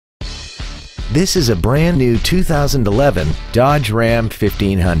This is a brand new 2011 Dodge Ram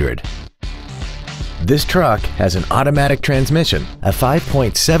 1500. This truck has an automatic transmission, a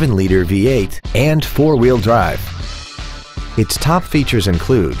 5.7-liter V8, and four-wheel drive. Its top features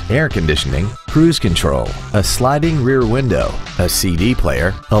include air conditioning, cruise control, a sliding rear window, a CD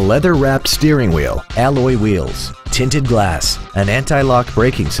player, a leather-wrapped steering wheel, alloy wheels, tinted glass, an anti-lock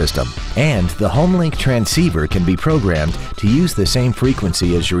braking system, and the HomeLink transceiver can be programmed to use the same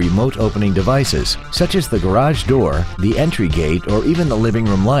frequency as your remote opening devices, such as the garage door, the entry gate, or even the living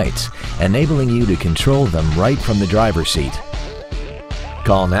room lights, enabling you to control them right from the driver's seat.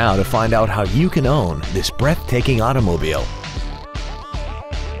 Call now to find out how you can own this breathtaking automobile.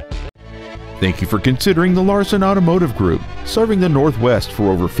 Thank you for considering the Larson Automotive Group, serving the Northwest for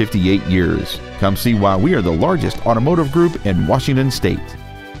over 58 years. Come see why we are the largest automotive group in Washington State.